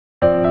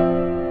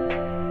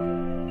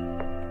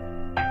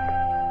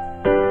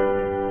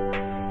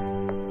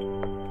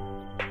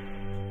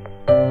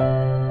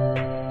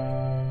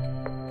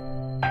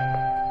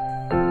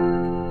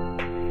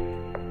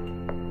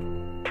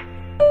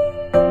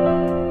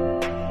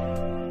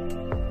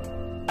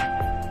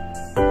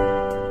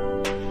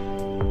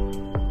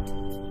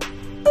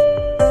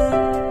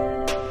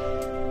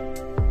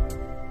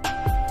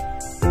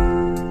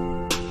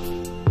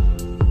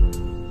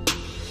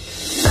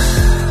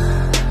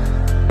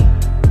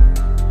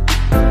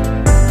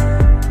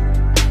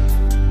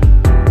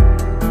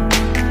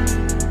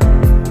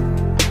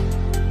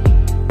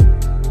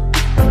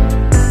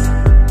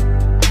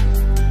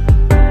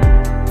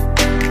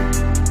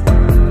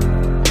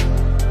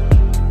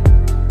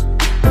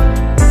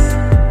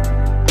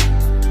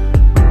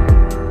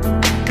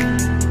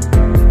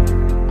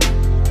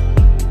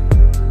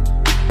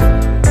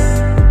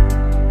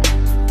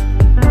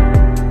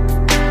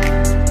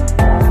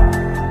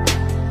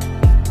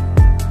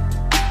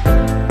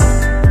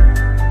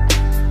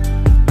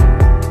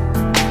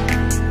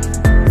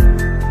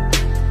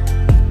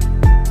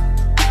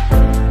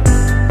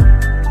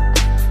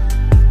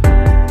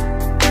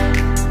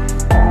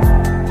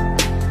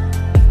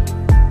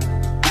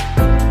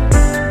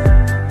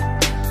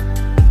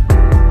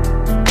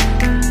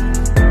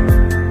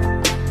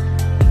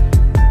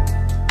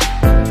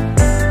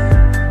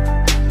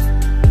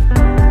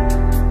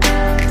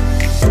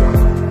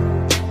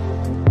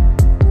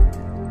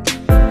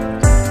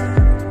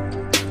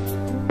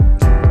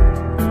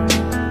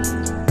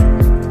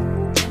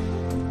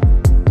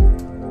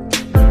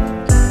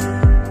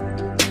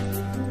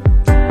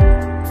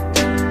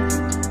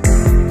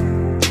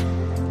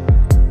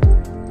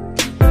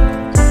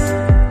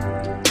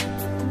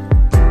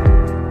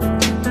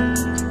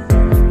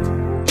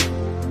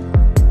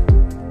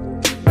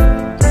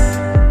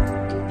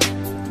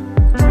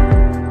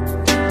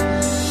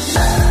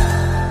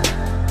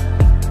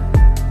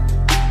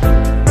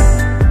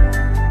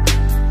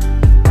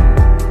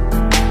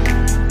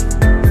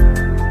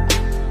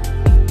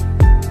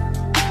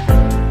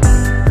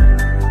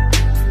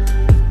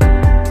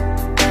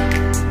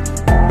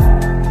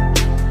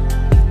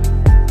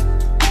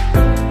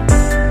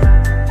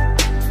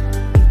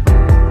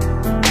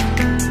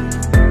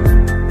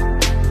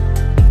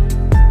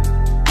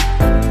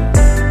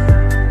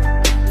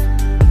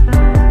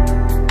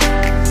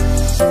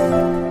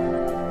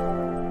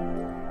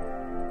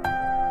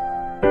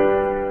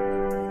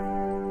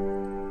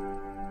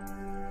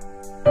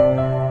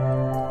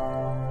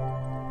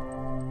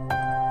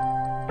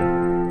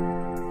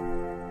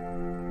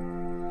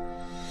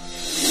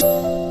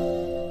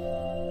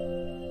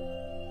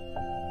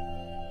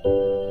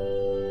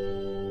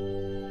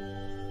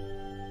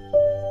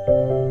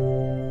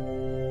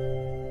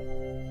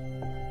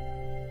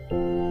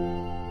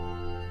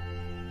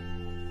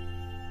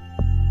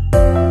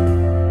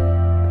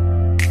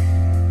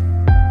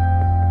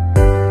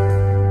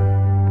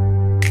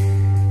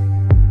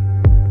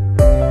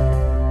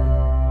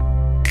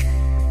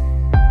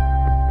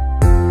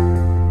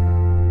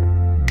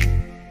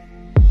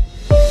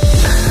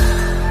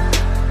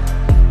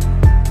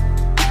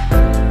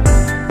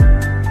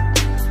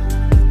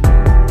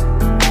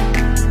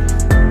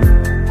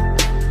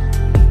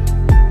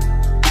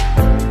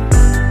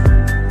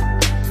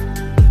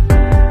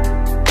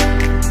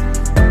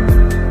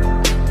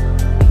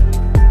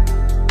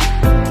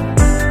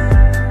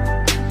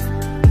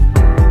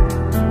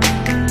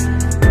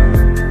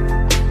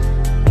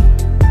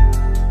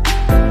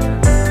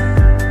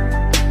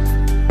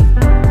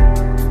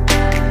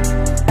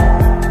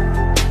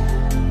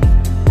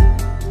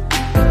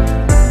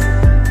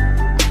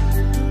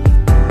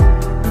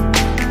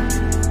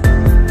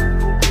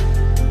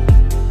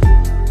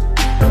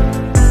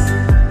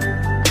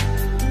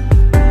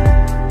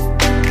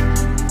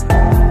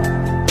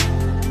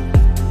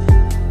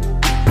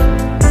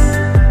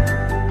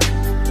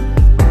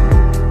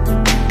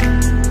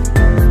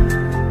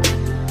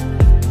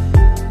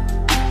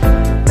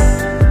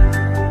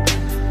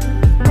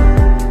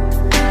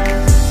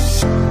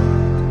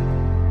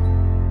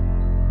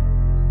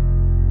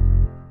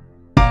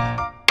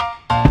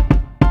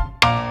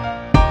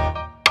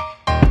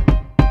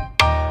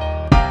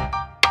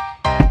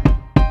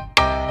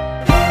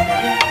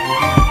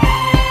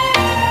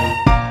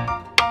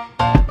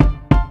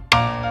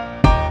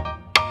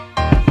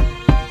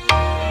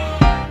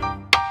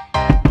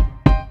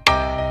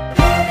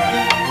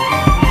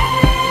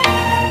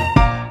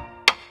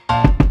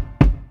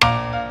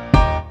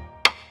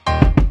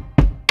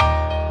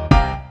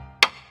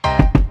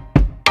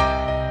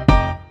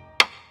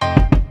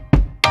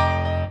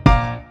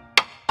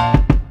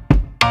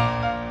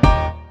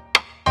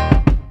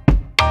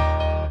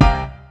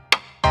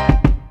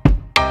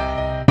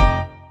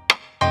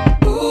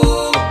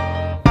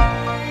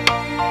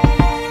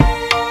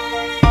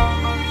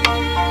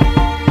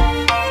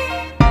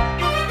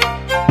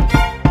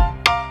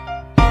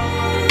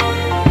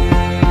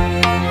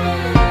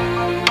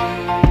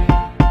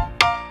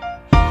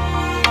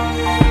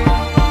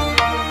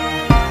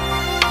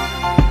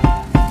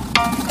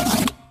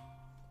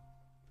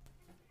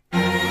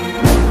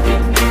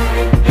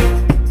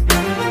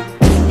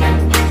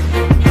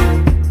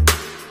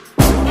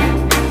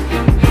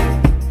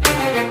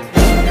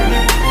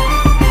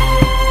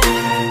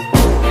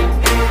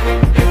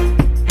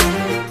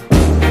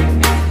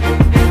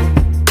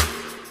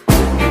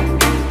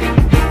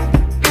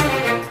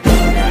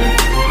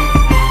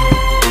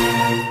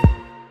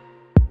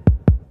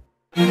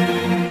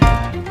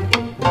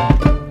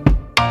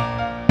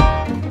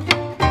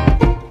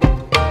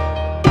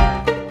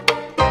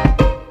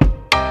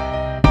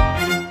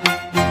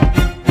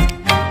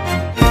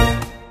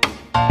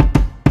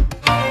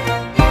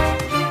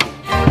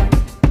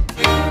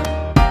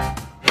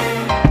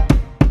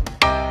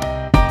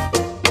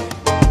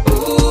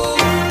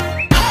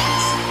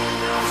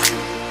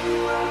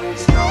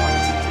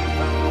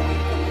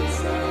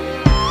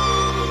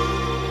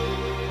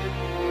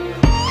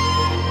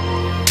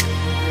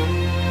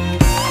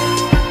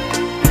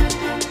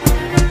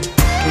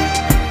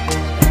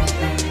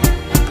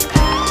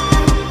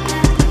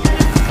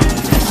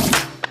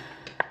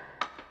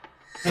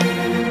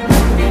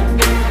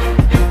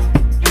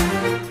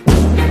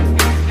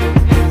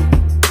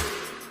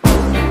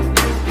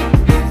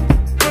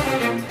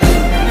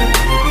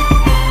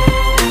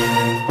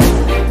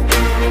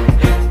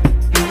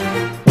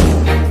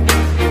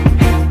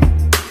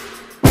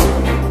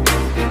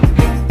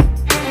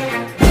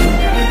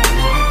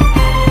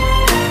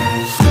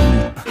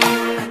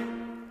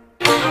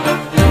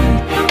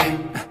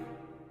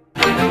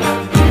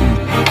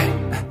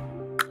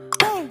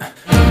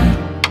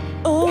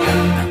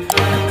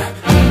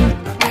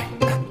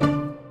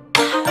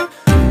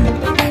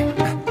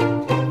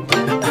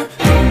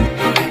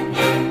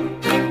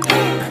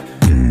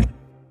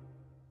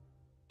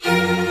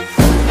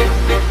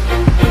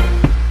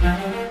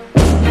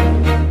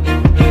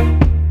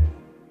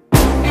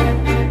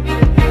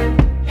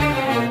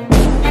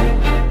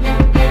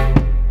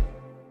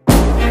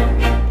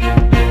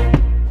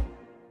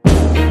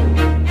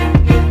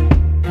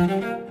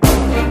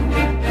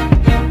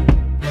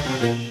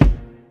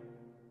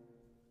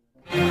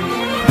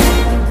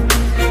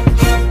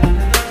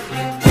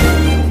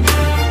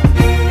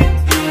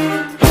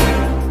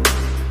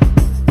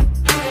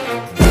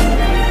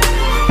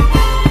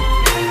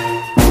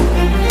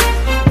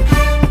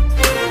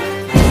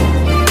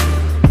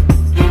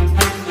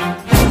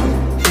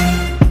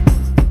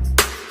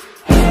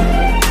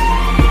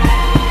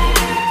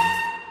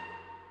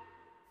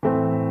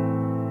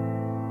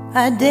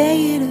I dare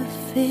you to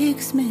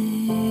fix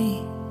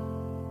me.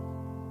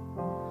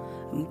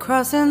 I'm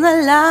crossing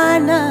the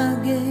line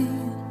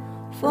again,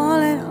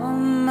 falling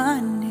on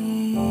my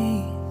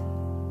knees.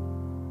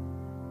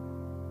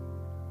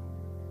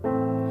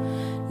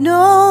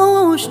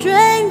 No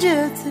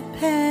stranger to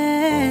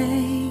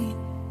pain,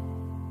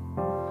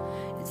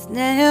 it's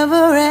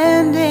never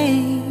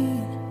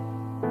ending,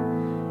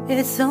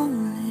 it's only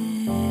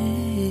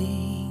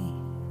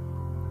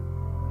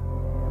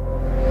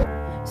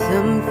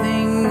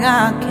something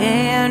I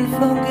can't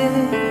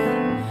forget.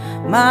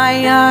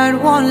 My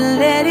heart won't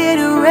let it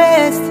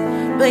rest,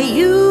 but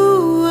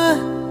you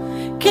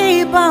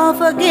keep on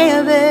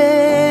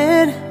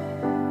forgiving.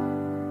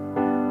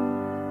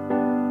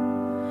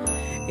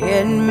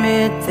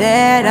 Admit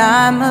that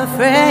I'm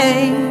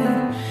afraid.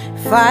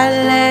 If I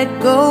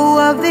let go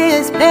of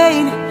this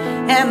pain,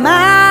 am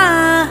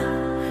I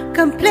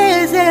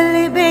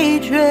completely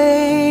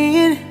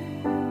betrayed?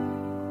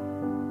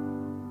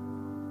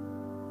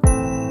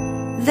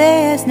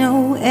 There's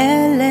no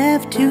air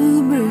left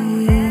to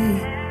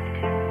breathe.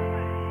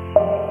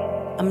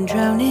 I'm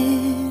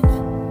drowning,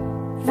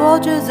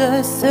 vultures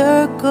are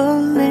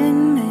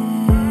circling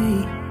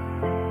me.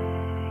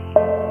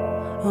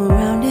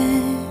 Around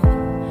it,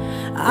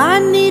 I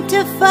need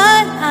to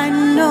fight. I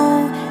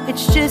know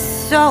it's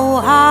just so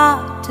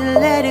hard to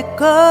let it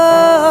go.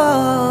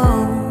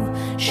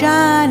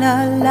 Shine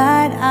a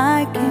light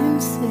I can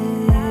see.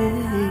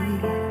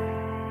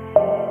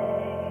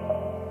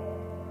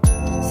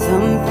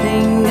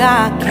 Something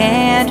I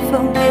can't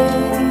forget.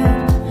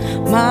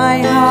 My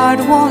heart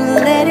won't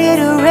let it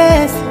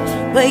rest,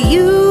 but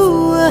you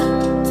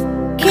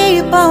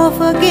keep on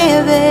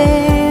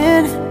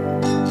forgiving.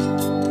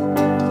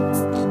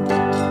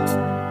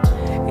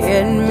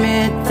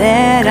 Admit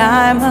that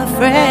I'm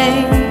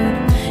afraid.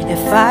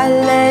 If I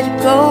let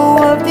go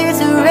of this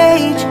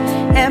rage,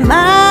 am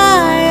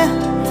I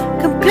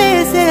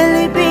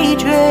completely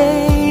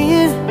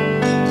betrayed?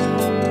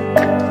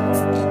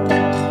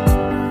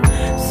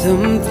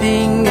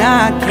 Something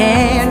I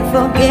can't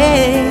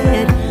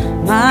forget.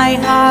 My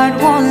heart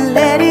won't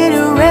let it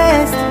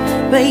rest,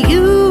 but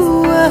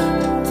you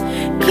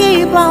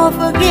keep on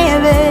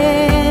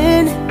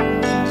forgiving.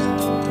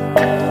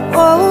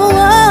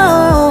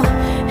 Oh,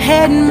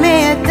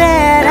 admit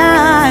that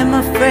I'm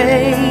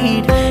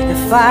afraid.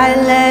 If I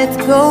let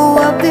go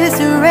of this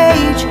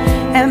rage,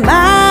 am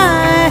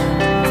I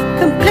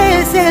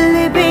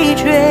completely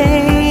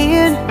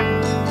betrayed?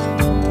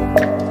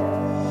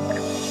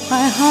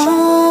 My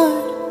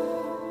heart,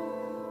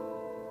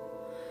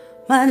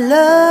 my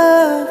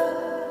love,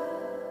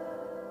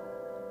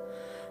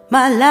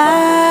 my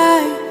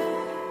life,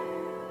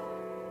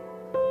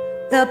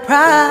 the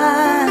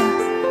price.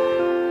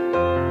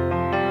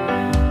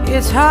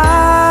 It's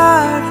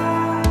hard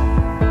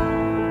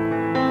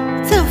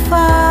to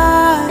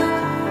fight,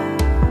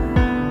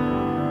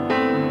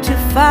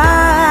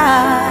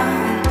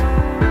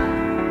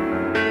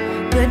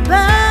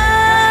 goodbye.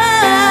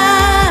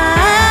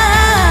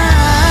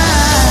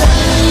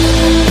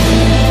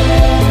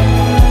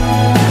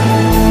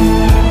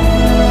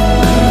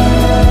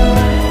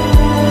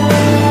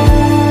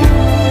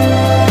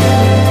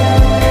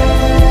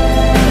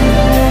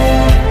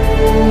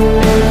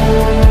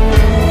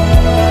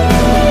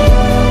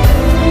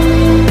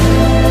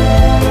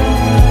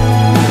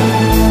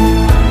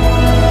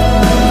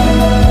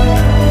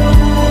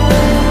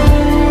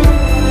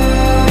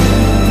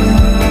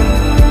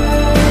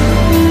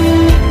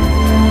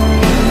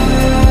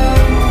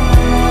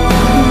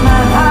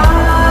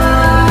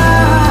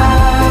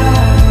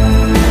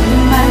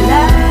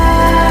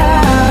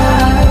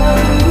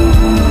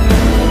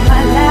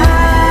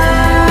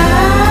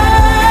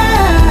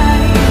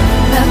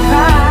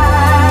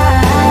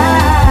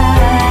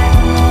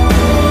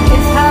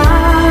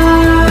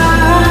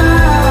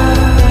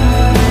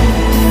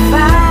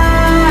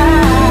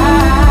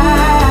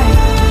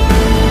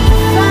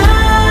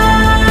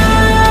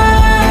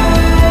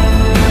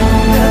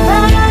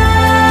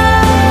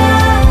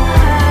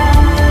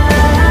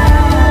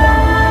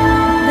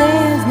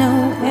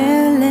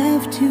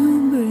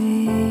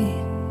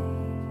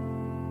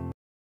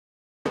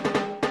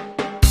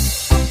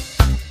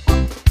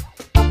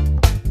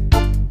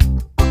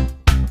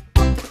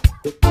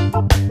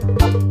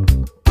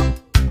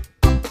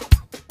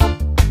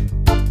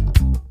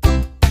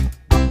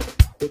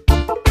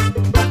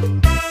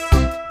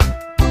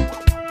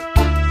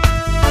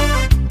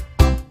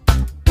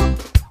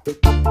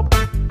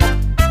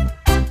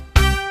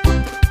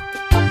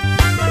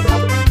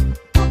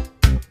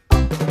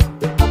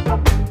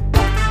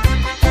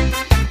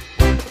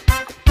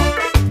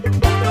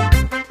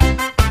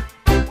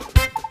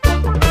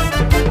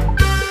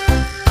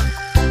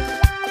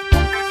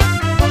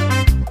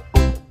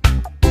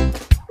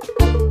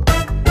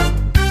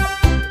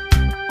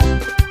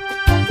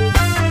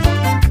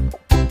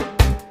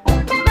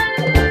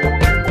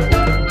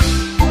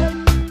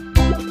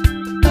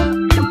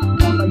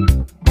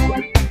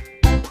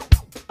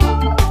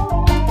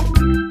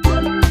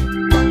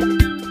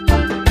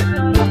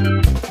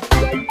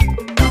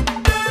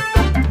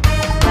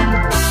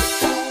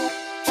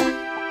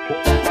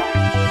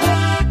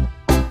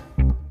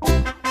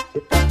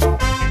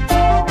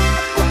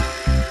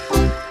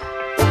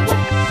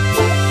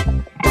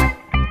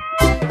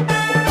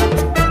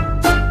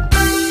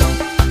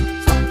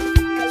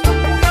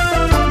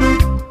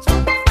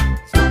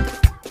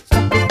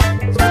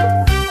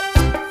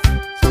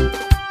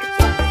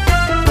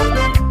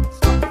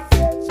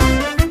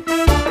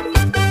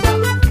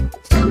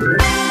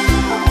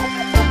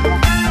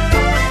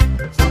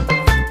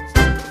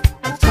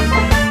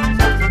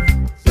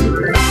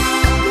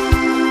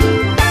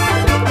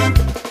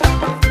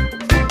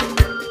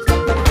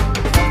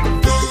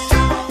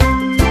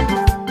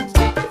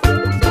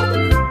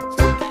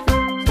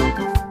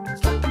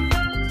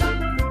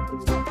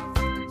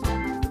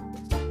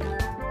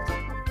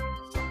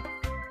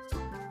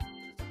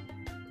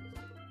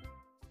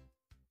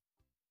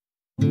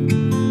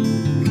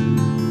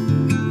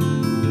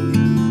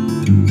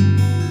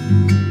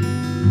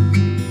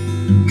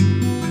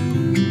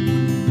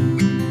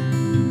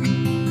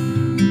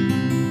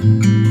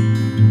 you.